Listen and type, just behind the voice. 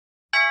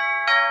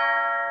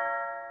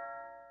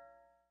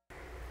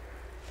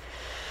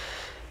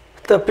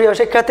তো প্রিয়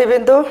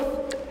শিক্ষার্থীবৃন্দ,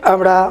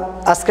 আমরা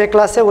আজকের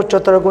ক্লাসে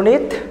উচ্চতর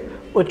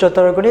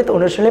গণিত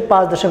অনুশীলনী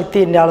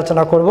 5.3 নিয়ে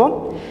আলোচনা করব।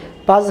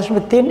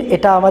 5.3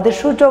 এটা আমাদের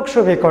সূচক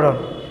সমীকরণ।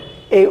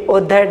 এই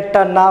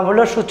অধ্যায়টার নাম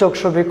হলো সূচক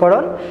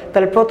সমীকরণ।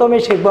 তাহলে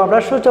প্রথমেই শিখবো আমরা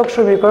সূচক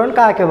সমীকরণ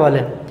কাকে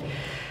বলে।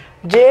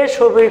 যে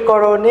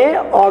সমীকরণে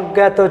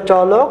অজ্ঞাত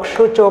চলক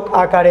সূচক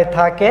আকারে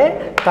থাকে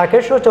তাকে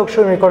সূচক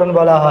সমীকরণ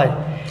বলা হয়।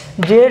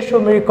 যে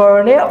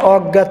সমীকরণে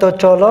অজ্ঞাত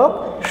চলক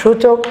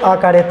সূচক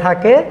আকারে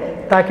থাকে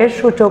তাকে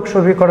সূচক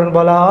সমীকরণ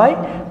বলা হয়।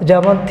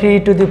 যেমন 3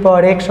 টু দি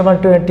পাওয়ার x সমান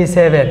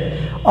 27।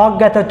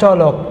 অজ্ঞাত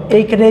চলক,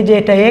 এইখানে যে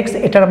এটা x,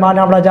 এটার মান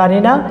আমরা জানি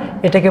না,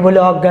 এটাকে বলে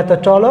অজ্ঞাত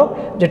চলক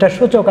যেটা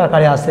সূচক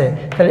আকারে আছে।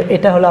 তাহলে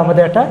এটা হলো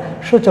আমাদের একটা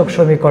সূচক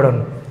সমীকরণ।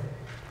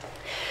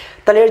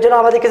 তাহলে এর জন্য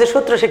আমাদের কিছু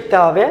সূত্র শিখতে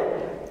হবে।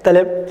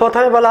 তাহলে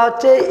প্রথমে বলা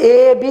হচ্ছে A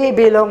B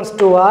belongs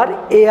to R,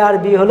 A R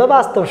B হলো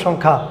বাস্তব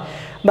সংখ্যা।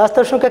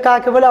 বাস্তব সংখ্যা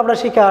কাকে বলে আমরা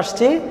শিখে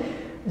আসছি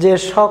যে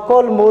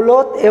সকল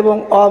মূলদ এবং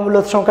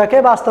অমূলদ সংখ্যাকে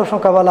বাস্তব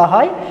সংখ্যা বলা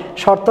হয়।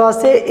 শর্ত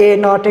আছে a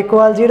not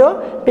equal 0,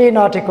 p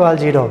not equal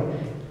 0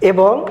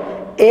 এবং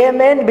m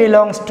n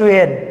belongs to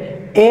n।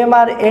 m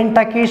আর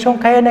nটা কি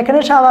সংখ্যা? n এখানে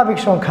স্বাভাবিক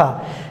সংখ্যা।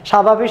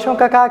 স্বাভাবিক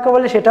সংখ্যা কাকে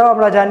বলে সেটাও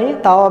আমরা জানি,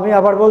 তাও আমি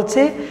আবার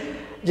বলছি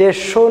যে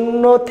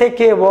 0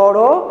 থেকে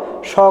বড়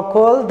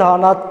সকল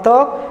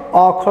ধনাত্মক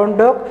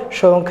অখণ্ডক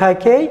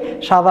সংখ্যাকেই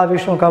স্বাভাবিক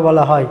সংখ্যা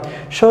বলা হয়।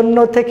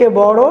 0 থেকে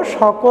বড়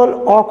সকল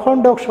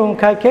অখণ্ডক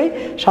সংখ্যাকেই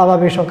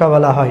স্বাভাবিক সংখ্যা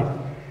বলা হয়।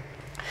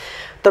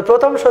 তো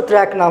প্রথম সূত্র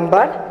 1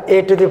 নাম্বার, a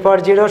টু দি পাওয়ার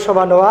 0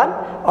 সমান 1,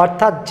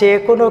 অর্থাৎ যে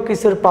কোনো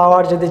কিছুর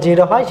পাওয়ার যদি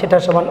 0 হয় সেটা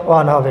সমান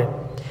 1 হবে।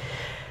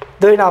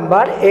 2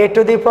 number, a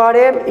to the power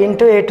m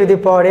into a to the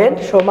power n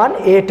সমান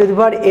a to the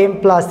power m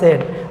plus n,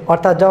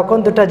 অর্থাৎ যখন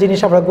দুটা জিনিস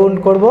আমরা গুণ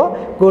করব,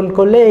 গুণ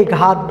করলে এই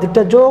ঘাত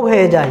দুটা যোগ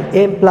হয়ে যায়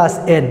m plus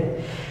n।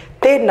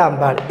 3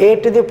 number, a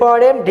to the power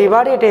m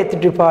divided a to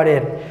the power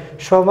n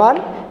সমান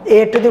a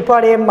to the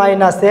power m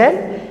minus n।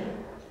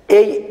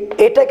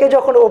 এটাকে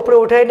যখন উপরে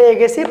উঠে নিয়ে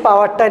গেছি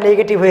পাওয়ারটা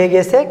নেগেটিভ হয়ে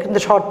গেছে, কিন্তু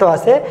শর্ত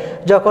আছে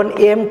যখন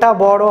এমটা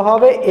বড়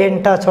হবে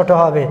এনটা ছোট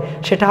হবে,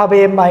 সেটা হবে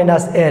m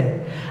মাইনাস n।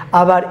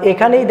 আবার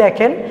এখানেই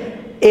দেখেন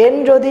n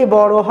যদি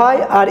বড় হয়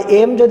আর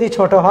m যদি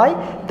ছোট হয়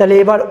তাহলে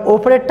এবার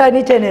উপরেরটা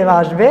নিচে নেমে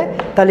আসবে,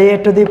 তাহলে a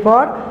to the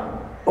power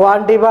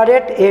 1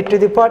 divided a to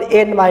the power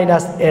n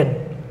minus n।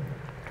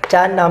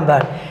 4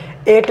 number,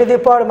 a to the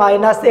power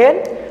minus n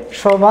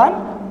সমান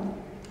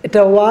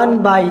এটা 1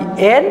 বাই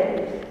n,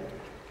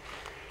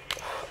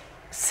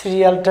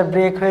 সিরিয়ালটা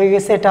ব্রেক হয়ে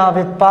গেছে, এটা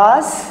হবে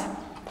 5,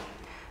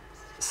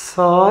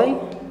 6,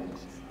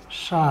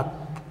 7।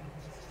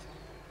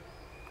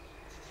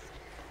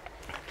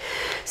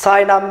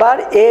 6 নাম্বার,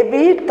 এ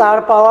বি তার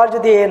পাওয়ার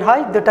যদি n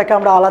হয় দুটাকে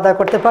আমরা আলাদা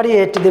করতে পারি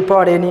a to the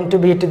power n into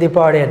b to the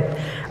power n।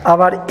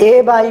 আবার a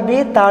বাই b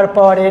তার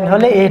পাওয়ার n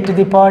হলে a to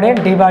the power n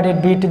divided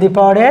b to the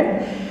power n।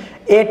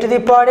 a to the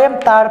power m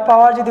তার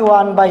পাওয়ার যদি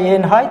 1 by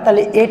n হয়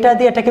তাহলে এটা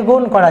দিয়ে এটাকে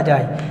গুণ করা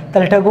যায়,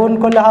 তাহলে এটা গুণ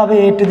করলে হবে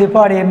a to the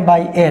power m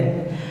by n।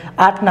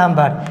 8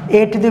 number,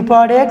 a to the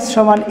power x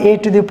সমান a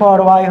to the power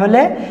y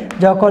হলে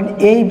যখন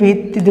এই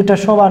ভিত্তি দুটো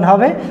সমান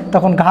হবে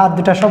তখন ঘাত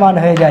দুটো সমান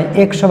হয়ে যায়,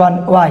 x সমান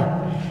y।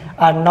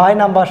 আর 9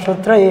 নাম্বার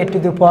সূত্র a to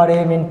the power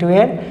m into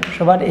n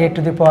সমান a to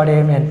the power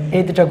m n,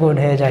 এই দুটো গুণ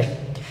হয়ে যায়।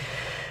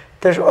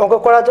 তো অঙ্ক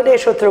করার জন্য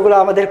এই সূত্রগুলো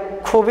আমাদের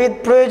খুবই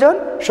প্রয়োজন,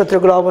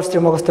 সূত্রগুলো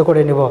অবশ্যই মুখস্থ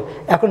করে নিব।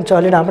 এখন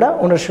চলেন আমরা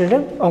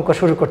অনুশীলনের অঙ্ক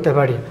শুরু করতে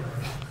পারি।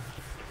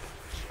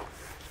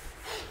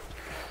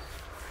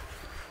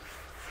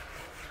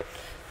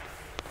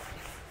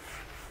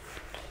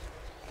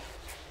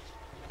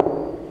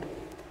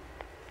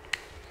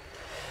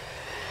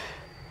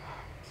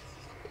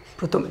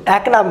 প্রথম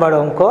 1 নাম্বার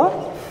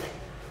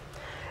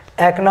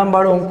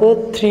অঙ্ক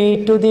 3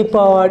 to the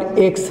power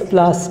x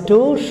plus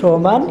 2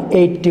 সমান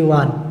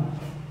 81।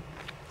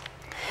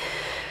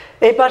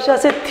 এই পাশে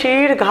আছে 3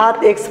 এর ঘাত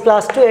x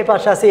প্লাস 2, এই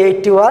পাশে আছে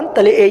 81,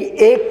 তাহলে এই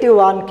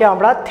 81কে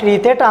আমরা 3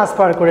 তে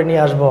ট্রান্সফার করে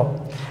নিয়ে আসব।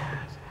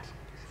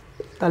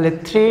 তাহলে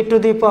 3 to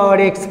the power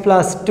x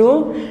plus 2,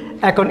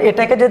 এখন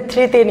এটাকে যদি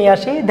 3 তে নিয়ে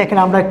আসি দেখেন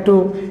আমরা একটু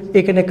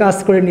এখানে কাজ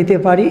করে নিতে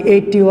পারি।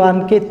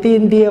 81কে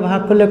 3 দিয়ে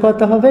ভাগ করলে কত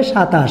হবে?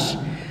 27।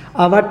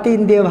 আবার 3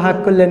 দিয়ে ভাগ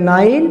করলে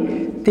 9,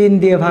 3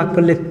 দিয়ে ভাগ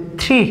করলে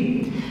 3,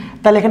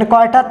 তাহলে এখানে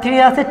কয়টা 3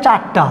 আছে?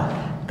 4টা।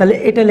 তাহলে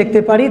এটা লিখতে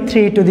পারি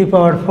 3 টু দি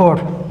পাওয়ার 4।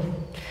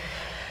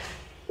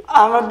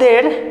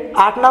 আমাদের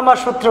 8 নম্বর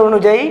সূত্র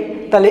অনুযায়ী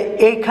তাহলে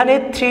এইখানে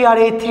 3 আর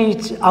এই 3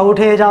 আউট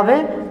হয়ে যাবে,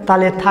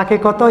 তাহলে থাকে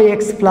কত?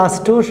 x প্লাস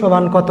 2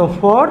 সমান কত?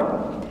 4।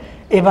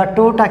 এবার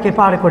 2টাকে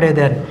পার করে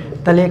দেন,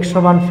 তাহলে x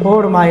সমান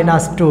 4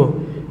 মাইনাস 2,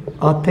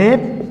 অতএব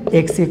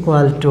x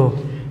ইকুয়াল 2।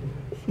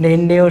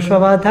 নির্ণেয়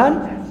সমাধান,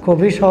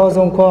 খুবই সহজ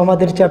অঙ্ক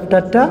আমাদের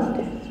চ্যাপ্টারটা।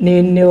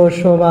 নির্ণেয়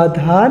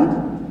সমাধান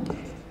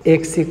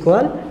x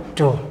ইকুয়াল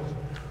 2।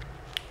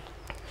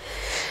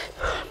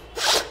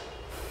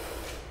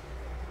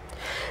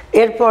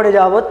 এরপরে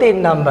যাব 3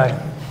 নাম্বার।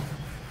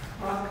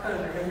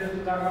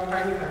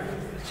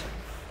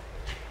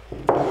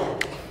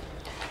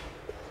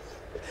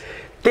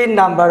 3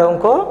 নাম্বার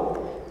অঙ্ক।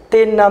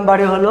 3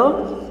 নাম্বারে হলো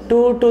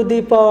 2 to the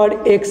power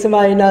x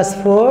minus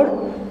 4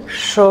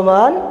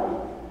 সমান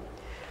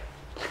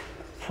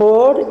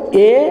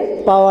 4a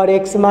পাওয়ার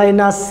x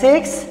মাইনাস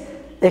 6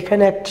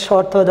 এখানে একটা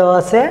শর্ত দেওয়া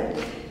আছে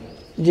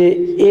যে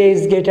a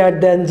is greater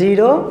than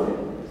 0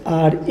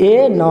 R a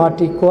not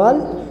equal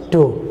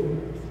to,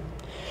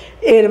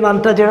 এর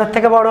মানটা 0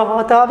 থেকে বড়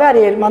হতে হবে আর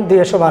এর মান 2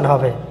 এর সমান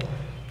হবে।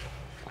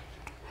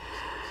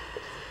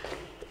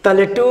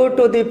 তাহলে 2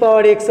 to the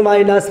power x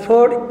minus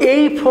 4,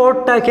 এই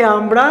 4টাকে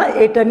আমরা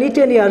এটা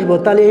নিচে নিয়ে আসবো,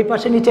 তাহলে এই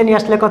পাশে নিচে নিয়ে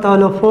আসলে কত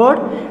হলো 4,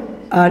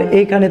 আর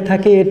এইখানে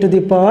থাকে a to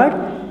the power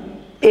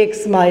x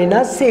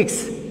minus 6।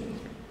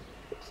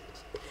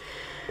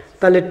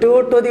 তাহলে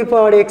 2 to the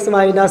power x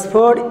minus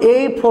 4,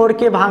 এই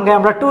 4কে ভাঙে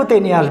আমরা 2তে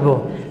নিয়ে আসবো,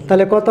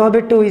 তাহলে কত হবে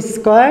 2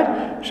 স্কোয়ার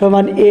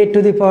সমান a to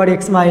the power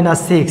x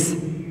minus 6।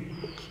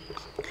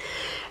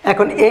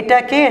 এখন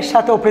এটাকে এর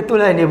সাথে উপরে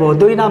তুলে নেব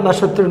 2 নাম্বার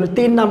সূত্র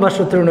 3 নাম্বার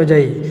সূত্র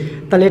অনুযায়ী,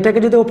 তাহলে এটাকে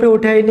যদি উপরে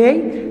উঠাই নেই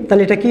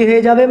তাহলে এটা কি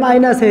হয়ে যাবে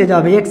মাইনাস হয়ে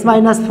যাবে, x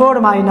মাইনাস 4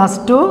 মাইনাস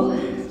 2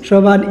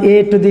 সমান a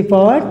to the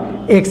power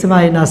x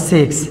minus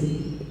 6।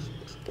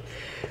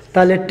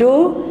 তাহলে 2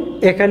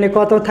 এখানে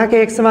কত থাকে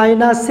x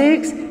মাইনাস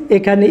 6,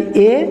 এখানে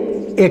a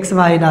x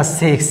মাইনাস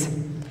 6।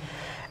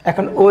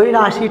 এখন ওই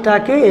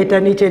রাশিটাকে এটা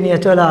নিচে নিয়ে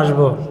চলে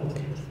আসবো,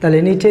 তাহলে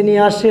নিচে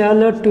নিয়ে আসে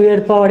হলো 2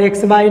 এর পাওয়ার x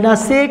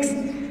মাইনাস 6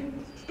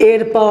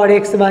 এর পাওয়ার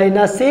x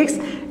মাইনাস 6,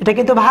 এটা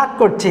কিন্তু ভাগ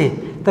করছি,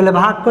 তাহলে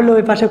ভাগ করলে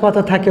ওই পাশে কত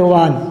থাকে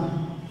 1।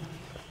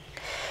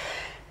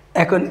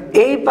 এখন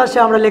এই পাশে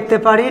আমরা লিখতে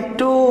পারি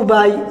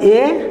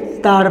 2/a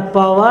তার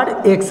পাওয়ার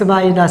x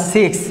মাইনাস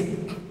 6।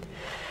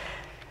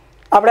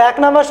 আমরা 1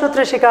 নম্বর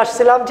সূত্রে শিখে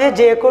আসছিলাম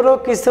যে কোনো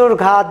কিছুর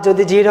ঘাত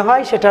যদি 0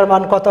 হয় সেটার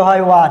মান কত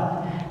হয় 1,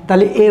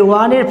 তাহলে a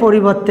 1 এর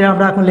পরিবর্তে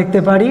আমরা এখন লিখতে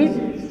পারি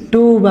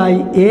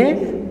 2/a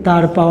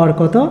তার পাওয়ার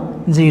কত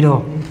 0।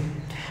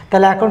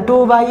 তাহলে এখন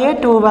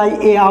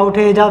 2/a আউট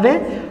হয়ে যাবে,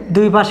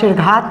 দুই পাশের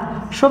ঘাত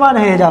সমান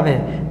হয়ে যাবে,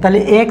 তাহলে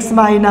x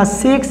মাইনাস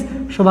 6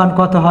 সমান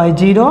কত হয়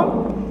 0,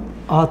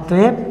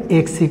 অতএব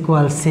x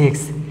ইকুয়াল 6।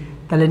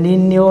 তাহলে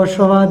নির্ণেয়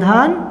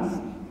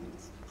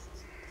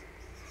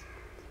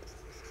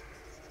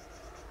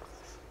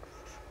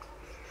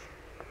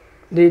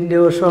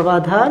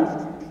সমাধান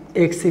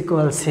x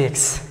ইকুয়াল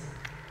 6।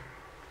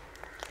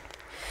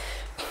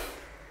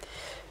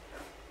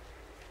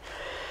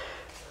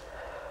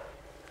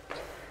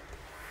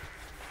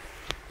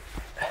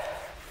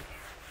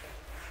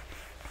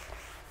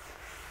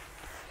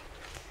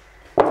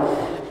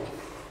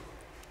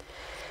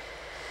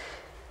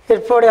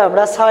 এরপরে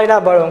আমরা 6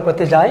 নাম্বার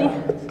অঙ্কতে যাই।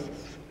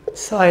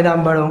 6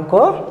 নাম্বার অঙ্ক,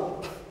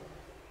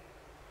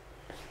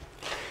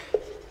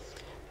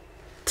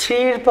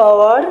 3 এর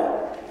পাওয়ার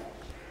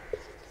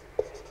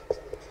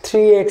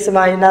 3x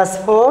মাইনাস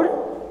 4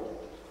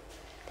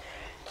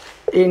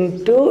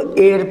 ইন্টু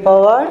এর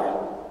পাওয়ার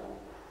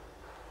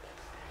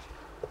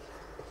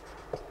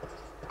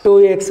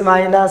 2x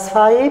মাইনাস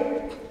 5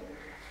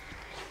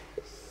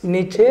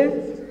 নিচে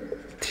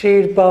 3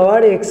 এর পাওয়ার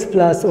x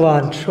প্লাস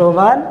 1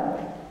 সমান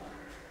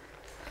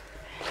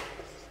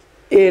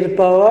এর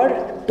পাওয়ার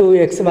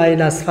 2x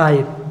minus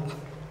 5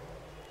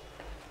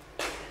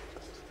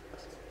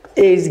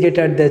 a is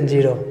greater than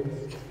 0।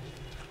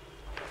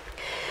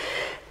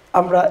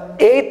 আমরা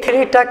এই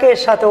 3টাকে এর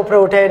সাথে উপরে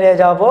উঠে নিয়ে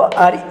যাব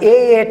আর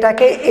এই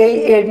এটাকে এই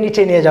এর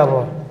নিচে নিয়ে যাব,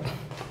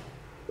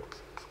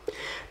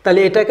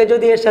 তাহলে এটাকে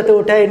যদি এর সাথে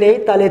উঠাই নেই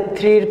তাহলে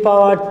 3 এর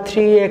পাওয়ার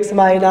 3x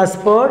মাইনাস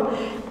 4,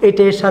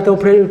 এটা এর সাথে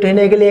উপরে উঠে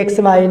নিয়ে গেলে x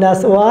মাইনাস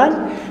 1,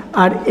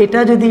 আর এটা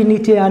যদি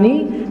নিচে আনি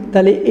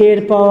তাহলে এর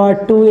পাওয়ার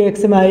 2x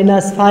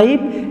মাইনাস 5,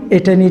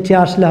 এটা নিচে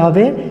আসলে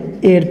হবে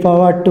এর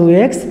পাওয়ার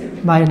 2x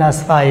মাইনাস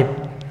 5।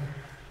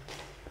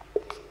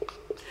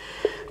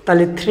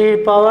 তাহলে 3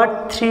 পাওয়ার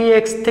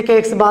 3x থেকে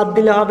x বাদ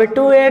দিলে হবে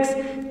 2x,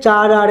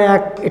 4 আর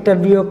 1 এটা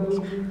বিয়োগ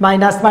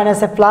মাইনাস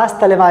মাইনাসে প্লাস,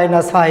 তাহলে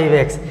মাইনাস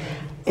 5x,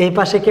 এই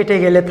পাশে কেটে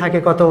গেলে থাকে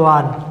কত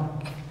 1।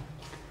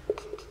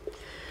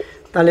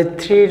 তাহলে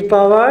 3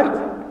 পাওয়ার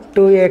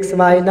 2x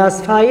মাইনাস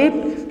 5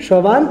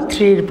 সমান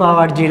 3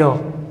 পাওয়ার 0,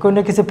 কোনো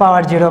কিছু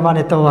পাওয়ার 0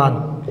 মানে তো 1,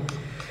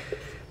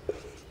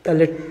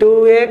 তাহলে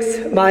 2x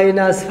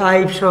মাইনাস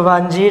 5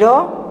 সমান 0।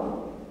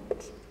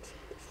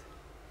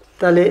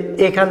 তাহলে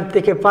এখান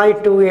থেকে পাই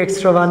 2x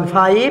সমান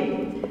 5,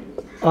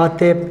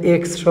 অতএব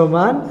x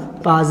সমান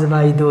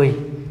 5/2।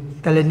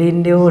 তাহলে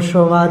নির্ণেয়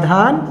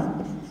সমাধান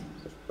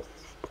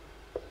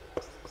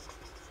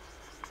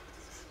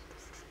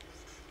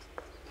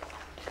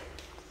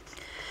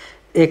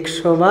x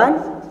সমান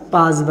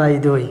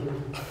 5/2।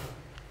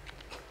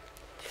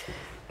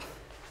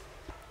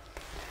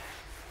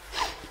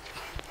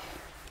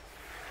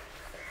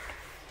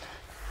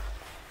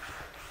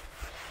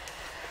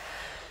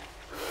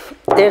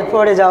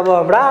 এরপরে যাব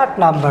আমরা 8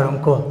 নাম্বার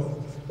অঙ্ক।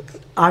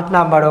 8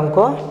 নাম্বার অঙ্ক,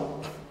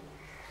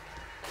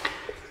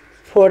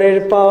 4 এর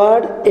পাওয়ার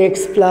x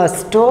প্লাস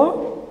 2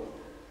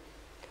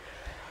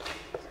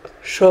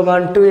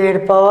 সমান 2 এর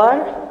পাওয়ার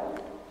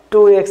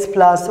 2x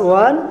প্লাস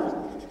 1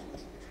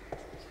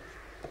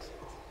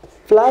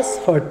 প্লাস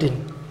 14।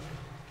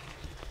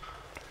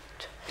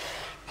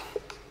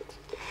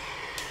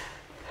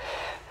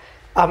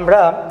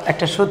 আমরা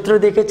একটা সূত্র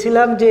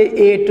দেখেছিলাম যে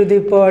a to the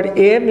power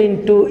m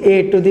into a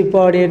to the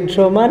power n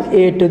সমান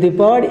a to the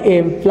power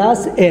m plus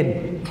n,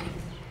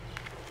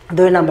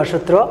 2 নম্বর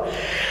সূত্র।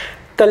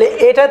 তাহলে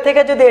এটা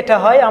থেকে যদি এটা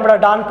হয় আমরা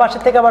ডান পাশে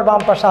থেকে আবার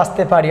বাম পাশে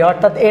আসতে পারি,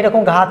 অর্থাৎ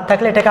এরকম ঘাত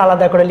থাকলে এটাকে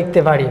আলাদা করে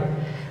লিখতে পারি।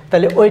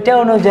 তাহলে ওইটা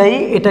অনুযায়ী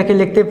এটাকে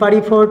লিখতে পারি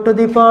 4 to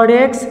the power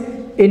x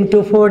into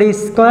 4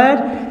 square,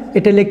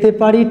 এটা লিখতে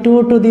পারি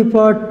 2 to the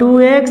power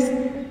 2x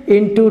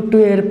into 2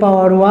 এর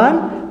পাওয়ার 1,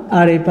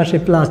 আর এই পাশে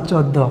প্লাস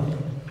 14।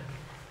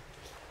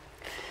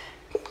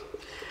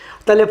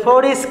 তাহলে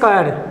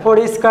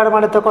 4 স্কোয়ার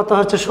মানে তো কত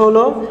হচ্ছে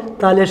 16,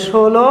 তাহলে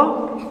 16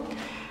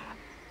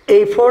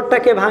 এই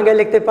 4টাকে ভাঙে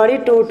লিখতে পারি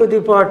 2 টু দি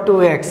পাওয়ার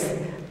 2x।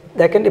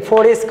 দেখেন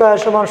 4 স্কোয়ার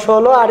সমান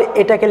 16, আর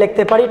এটাকে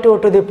লিখতে পারি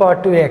 2 টু দি পাওয়ার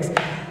 2x।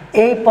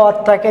 এই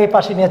পদটাকে এই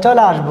পাশে নিয়ে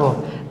চলে আসবো,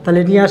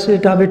 তাহলে নিয়ে আসলে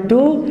এটা হবে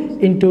 2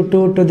 into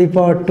 2 to the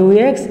power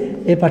 2x,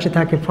 এই পাশে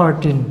থাকে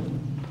 14।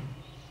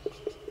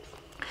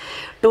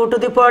 2 to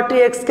the power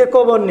 2x K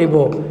common নিব,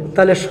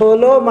 তাহলে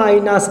 16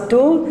 minus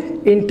 2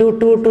 into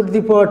 2 to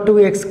the power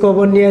 2x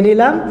common নিয়ে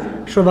নিলাম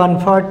সমান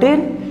 14।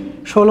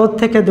 16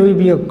 থেকে 2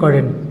 বিয়োগ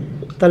করেন,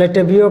 তাহলে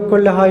এটা বিয়োগ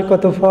করলে হয়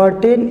কত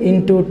 14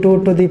 into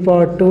 2 to the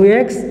power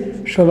 2x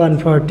সমান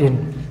 14।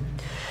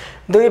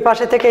 দুই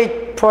পাশে থেকে এই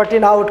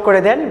 14 আউট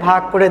করে দেন,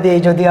 ভাগ করে দিই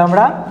যদি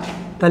আমরা,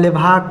 তাহলে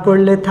ভাগ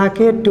করলে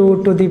থাকে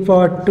 2 টু দি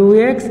পাওয়ার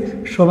 2x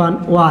সমান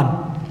 1,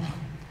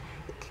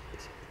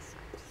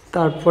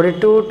 তারপরে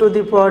 2 টু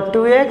দি পাওয়ার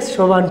 2x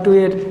সমান 2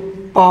 এর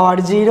পাওয়ার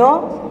 0,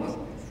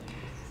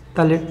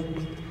 তাহলে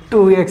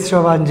 2x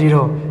সমান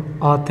 0,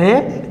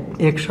 অতএব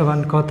x সমান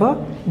কত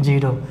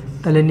 0।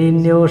 তাহলে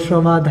নির্ণেয়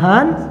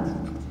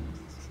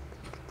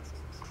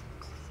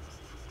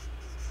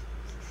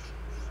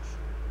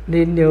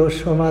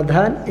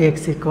সমাধান x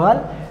ইকুয়াল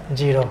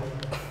 0।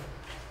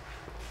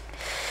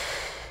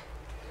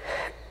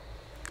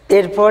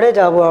 এরপরে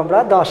যাব আমরা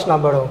 10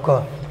 নম্বর অঙ্ক।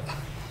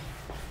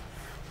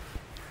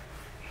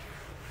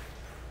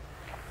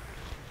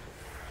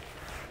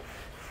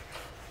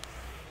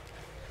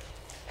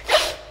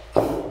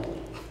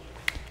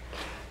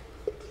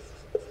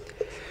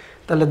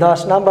 তাহলে 10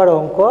 নম্বর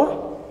অঙ্ক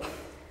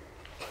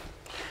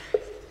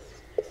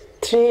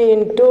 3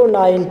 into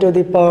 9 to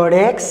the power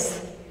x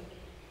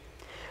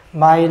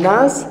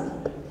minus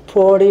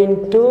 4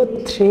 into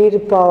 3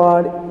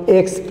 power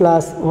x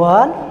plus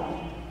 1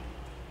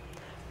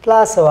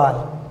 plus 1,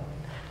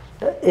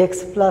 x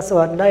plus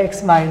 1 না x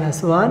মাইনাস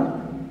 1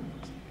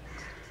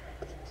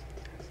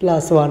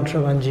 প্লাস 1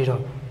 সমান 0।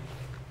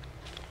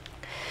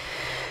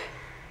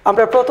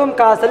 আমরা প্রথম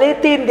কাজ তাহলে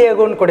 3 দিয়ে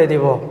গুণ করে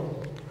দিব,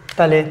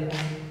 তাহলে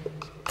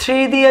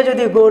 3 দিয়ে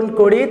যদি গুণ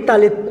করি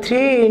তাহলে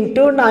 3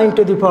 into 9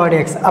 to the power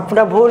x।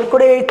 আপনারা ভুল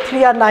করে এই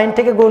 3 আর 9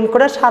 থেকে গুণ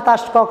করে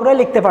 27 কখনো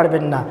লিখতে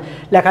পারবেন না,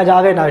 লেখা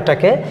যাবে না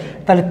এটাকে।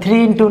 তাহলে 3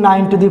 into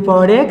 9 to the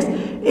power x,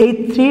 এই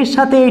 3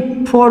 সাথে এই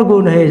 4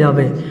 গুণ হয়ে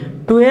যাবে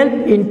 12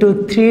 ইন্টু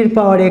 3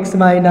 পাওয়ার x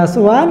মাইনাস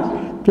 1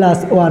 প্লাস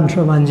 1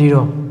 সমান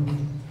 0।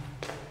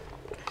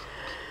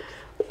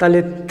 তাহলে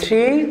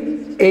 3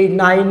 এই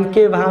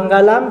 9কে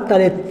ভাঙালাম,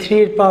 তাহলে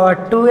 3 পাওয়ার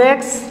 2x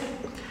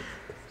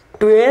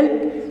 12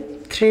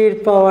 3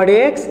 পাওয়ার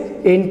x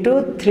into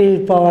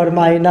 3 power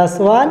minus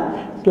 1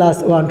 plus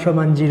 1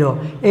 সমান 0।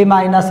 এই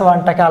মাইনাস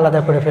 1টাকে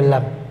আলাদা করে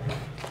ফেললাম,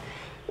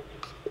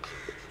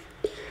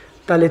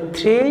 তাহলে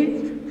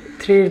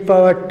 3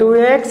 পাওয়ার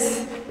 2x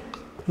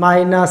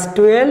মাইনাস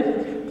 12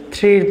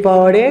 3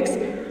 পাওয়ার x,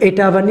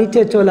 এটা আবার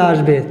নিচে চলে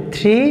আসবে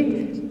 3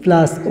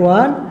 প্লাস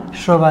 1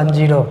 সমান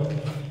 0।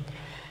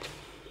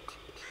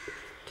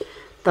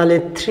 তাহলে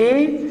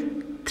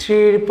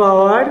 3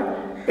 পাওয়ার,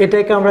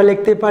 এটাকে আমরা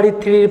লিখতে পারি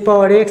 3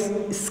 পাওয়ার x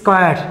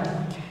স্কোয়ার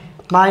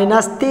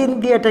মাইনাস 3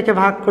 দিয়ে এটাকে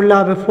ভাগ করলে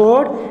হবে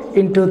 4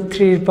 ইন্টু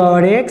 3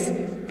 পাওয়ার x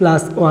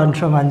প্লাস 1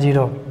 সমান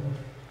 0।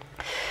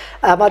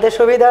 আমাদের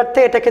সুবিধার্থে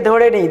এটাকে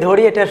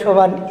ধরি এটা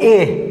সমান a,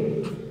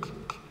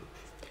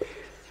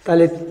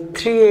 তাহলে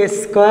 3a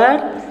স্কোয়ার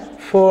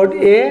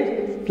 4a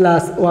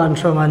প্লাস 1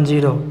 সমান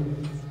 0।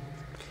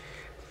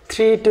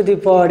 3 টু দি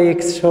পাওয়ার x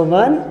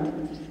সমান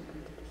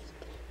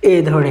a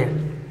ধরে,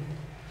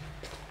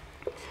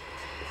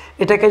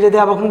 এটাকে যদি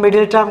আবার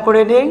মিডল টার্ম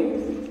করে নিই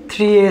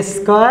 3a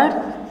square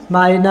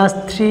minus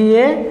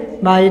 3a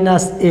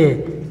minus a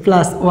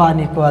plus 1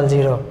 equal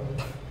 0।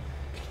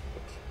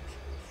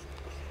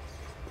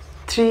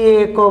 3a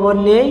common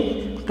নেই,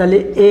 তাহলে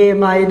a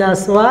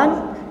মাইনাস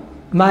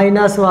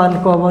 1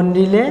 কমন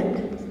নিলে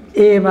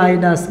a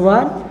মাইনাস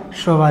 1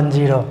 সমান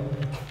 0।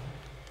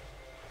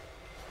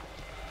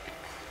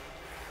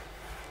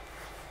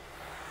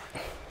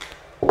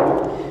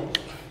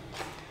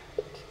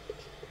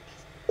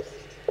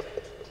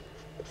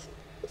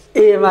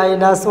 a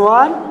minus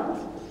 1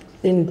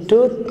 into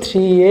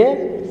 3a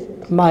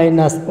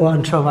minus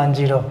 1 সমান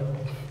 0।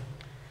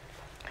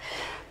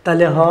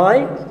 তাহলে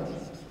হয়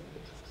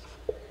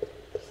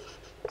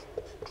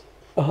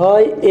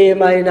a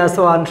মাইনাস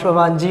 1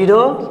 সমান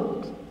 0,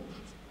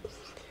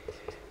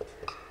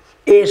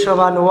 a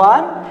সমান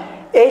 1।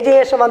 এই যে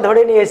a সমান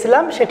ধরে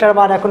নিয়েছিলাম সেটার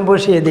মান এখন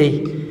বসিয়ে দেই,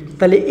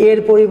 তাহলে এর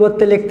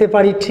পরিবর্তে লিখতে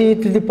পারি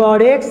 3 টু দি পাওয়ার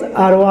x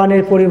আর 1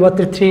 এর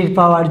পরিবর্তে 3 এর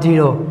পাওয়ার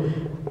 0,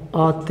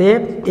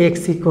 অতএব x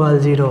ইকুয়াল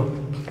 0,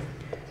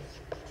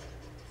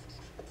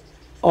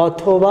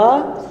 অথবা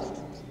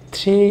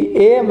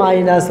 3a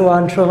মাইনাস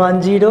 1 সমান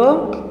 0,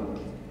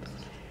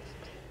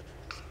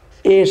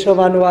 a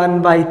সমান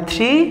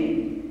 1/3,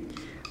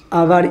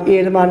 আবার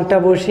এর মানটা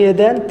বসিয়ে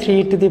দেন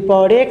 3 টু দি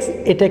পাওয়ার x,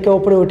 এটাকে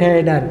উপরে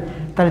উঠিয়ে দেন,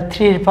 তাহলে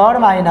 3 এর পাওয়ার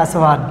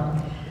 -1,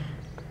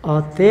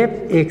 অতএব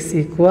x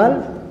ইকুয়াল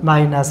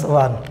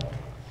 -1।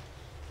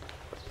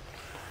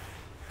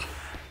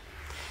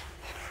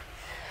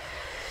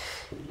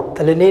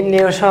 তাহলে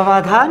নির্ণেয়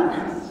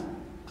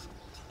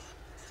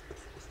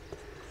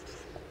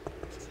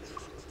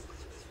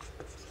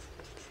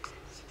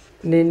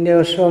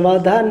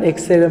সমাধান x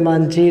এর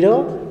মান 0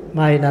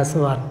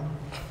 -1।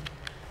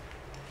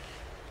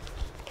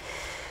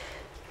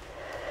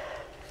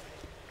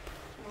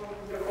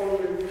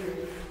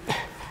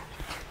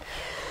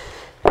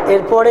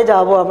 এরপরে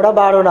যাব আমরা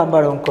 12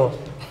 নাম্বার অঙ্ক।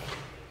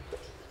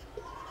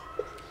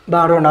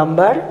 12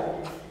 নাম্বার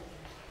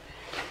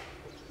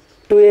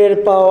 2 এর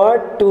পাওয়ার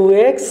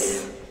 2x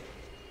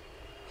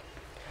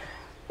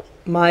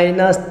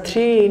মাইনাস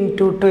 3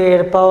 ইন্টু 2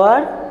 এর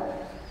পাওয়ার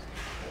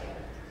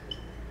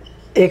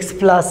x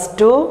প্লাস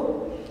 2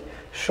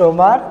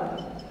 সমান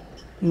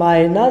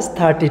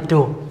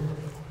 -32।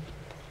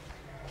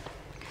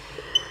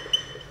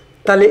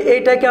 তাহলে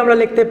এইটাকে আমরা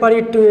লিখতে পারি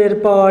 2 এর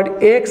পাওয়ার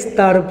x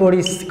তার উপর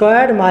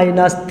স্কোয়ার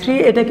মাইনাস 3,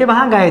 এটাকে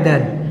ভাঙায়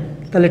দেন,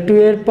 তাহলে 2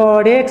 এর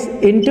পাওয়ার x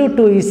ইন্টু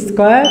 2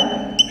 স্কোয়ার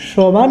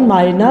সমান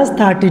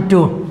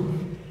 -32।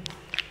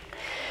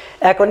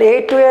 এখন এই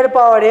 2 এর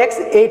পাওয়ার x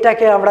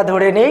এইটাকে আমরা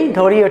ধরে নেই,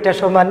 ধরি ওটা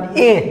সমান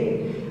a,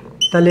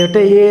 তাহলে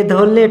ওটা a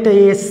ধরলে এটা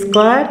a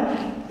স্কোয়ার,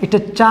 এটা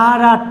 4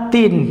 আর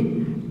 3,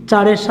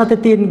 4 এর সাথে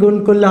 3 গুণ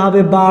করলে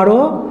হবে 12,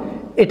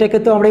 এটাকে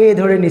তো আমরা a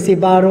ধরে নিছি,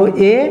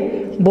 12a,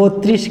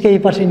 32কে এই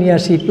পাশে নিয়ে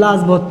আসি, প্লাস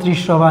 32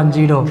 সমান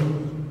 0,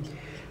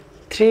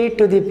 3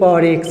 টু দি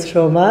পাওয়ার x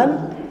সমান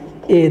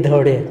a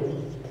ধরে।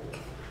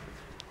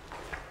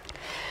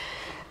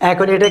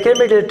 এখন এটাকে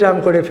মিডল টার্ম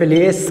করে ফেলি,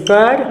 a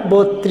স্কোয়ার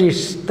 32,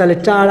 তাহলে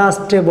 4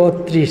 আসছে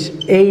 32,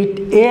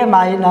 8a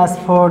মাইনাস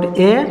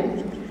 4a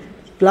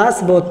প্লাস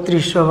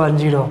 32 সমান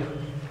 0,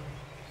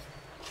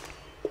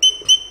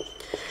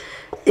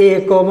 a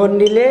কমন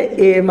নিলে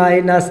a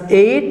মাইনাস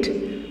 8,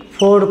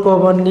 4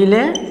 কমন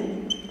নিলে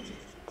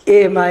a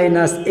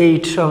মাইনাস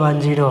 8 সমান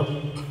 0,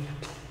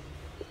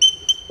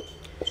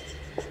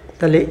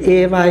 তাহলে a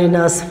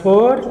minus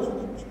 4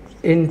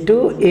 into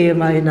a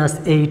minus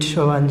 8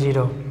 সমান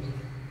 0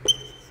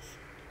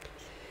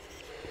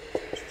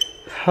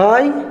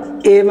 হয়,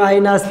 a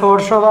মাইনাস 4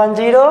 সমান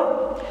 0।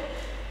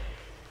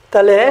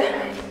 তাহলে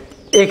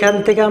এখান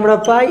থেকে আমরা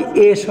পাই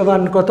a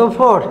সমান কত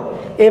 4,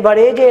 এবার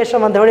এই যে a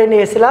সমান ধরে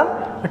নিয়েছিলাম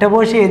ওটা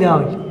বসিয়ে দেওয়া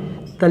হয়,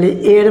 তাহলে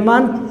এর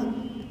মান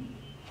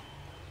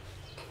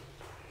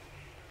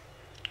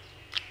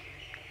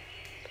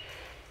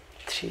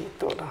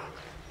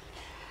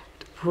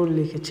ভুল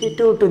লিখেছি,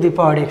 2 টু দি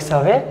পাওয়ার x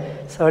হবে,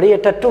 সরি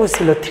এটা 2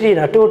 ছিল, 3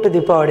 না, 2 টু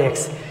দি পাওয়ার x।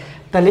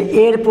 তাহলে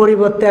এর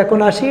পরিবর্তে এখন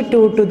আসি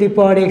 2 টু দি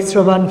পাওয়ার x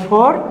সমান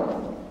 4,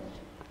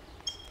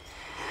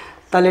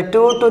 তাহলে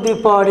 2 টু দি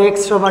পাওয়ার x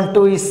সমান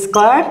 2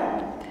 স্কোয়ার,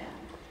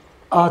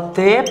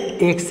 অতএব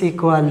x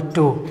ইকুয়াল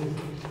 2,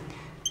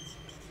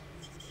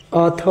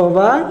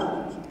 অথবা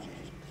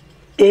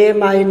a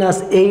মাইনাস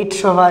 8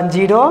 সমান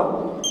 0,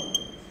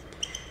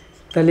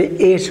 তাহলে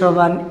a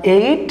সমান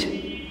 8,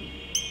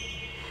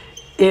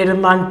 এর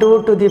মান 2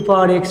 টু দি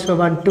পাওয়ার x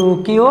সমান 2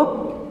 কিউব,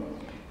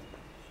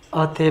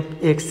 অতএব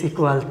x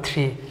ইকুয়াল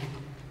 3।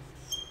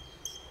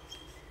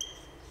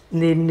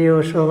 নির্ণেয়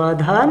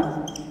সমাধান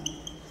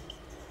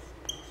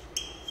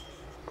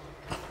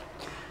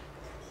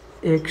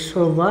x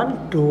সমান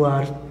 2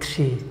 আর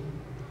 3।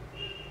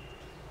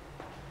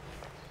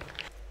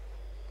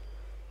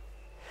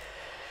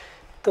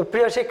 তো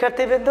প্রিয়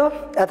শিক্ষার্থীবৃন্দ,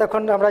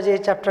 এতক্ষণ আমরা যে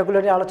চ্যাপ্টারগুলো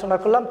নিয়ে আলোচনা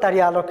করলাম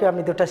তারই আলোকে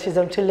আমি দুটো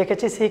সৃজনশীল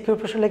লিখেছি, সিকিউ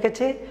প্রশ্ন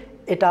লিখেছি,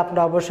 এটা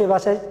আপনারা অবশ্যই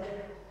বাসায়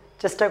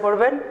চেষ্টা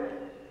করবেন।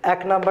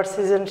 1 নাম্বার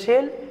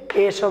সৃজনশীল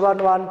a সমান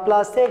 1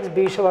 প্লাস x, b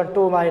সমান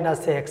 2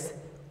 মাইনাস x।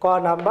 ক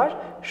নাম্বার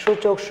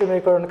সূচক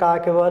সমীকরণ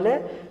কাকে বলে?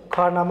 খ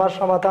নাম্বার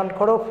সমাধান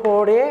করো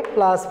 4a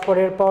প্লাস 4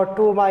 এর পাওয়ার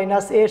 2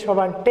 মাইনাস a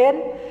সমান 10।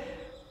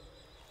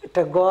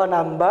 এটা গ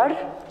নাম্বার।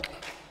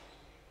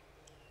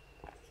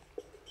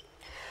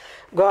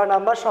 গ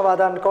নাম্বার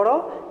সমাধান করো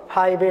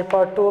 5 এর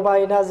পাওয়ার 2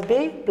 মাইনাস b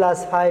প্লাস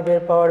 5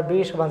 এর পাওয়ার b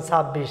সমান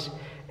 26।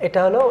 এটা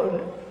হলো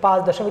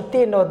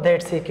 5.3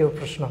 অধ্যায়ের সিকিউ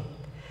প্রশ্ন।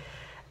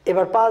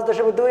 এবার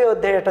 5.2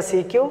 অধ্যায়ের একটা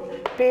সিকিউ,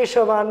 p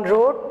সমান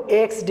root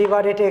x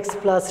divided x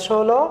plus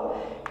 16,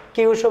 q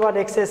সমান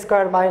x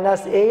স্কোয়ার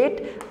মাইনাস 8,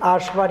 r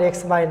সমান x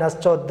মাইনাস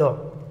 14।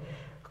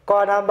 ক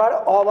নাম্বার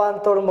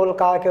অবান্তর মূল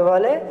কাকে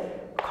বলে?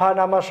 খ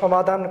নাম্বার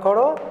সমাধান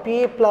করো p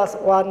প্লাস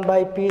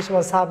 1/p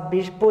সমান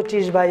 26,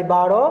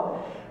 25/12।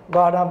 গ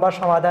নাম্বার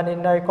সমাধান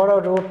নির্ণয় করো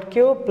root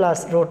Q plus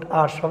root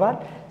r সমান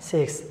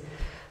 6।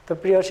 তো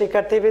প্রিয়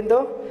শিক্ষার্থীবৃন্দ,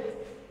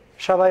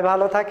 সবাই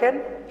ভালো থাকেন,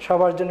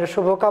 সবার জন্য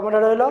শুভকামনা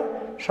রইল।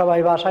 সবাই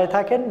বাসায়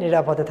থাকেন,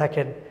 নিরাপদে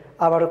থাকেন।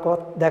 আবারও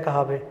দেখা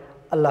হবে।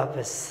 আল্লাহ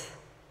হাফেজ।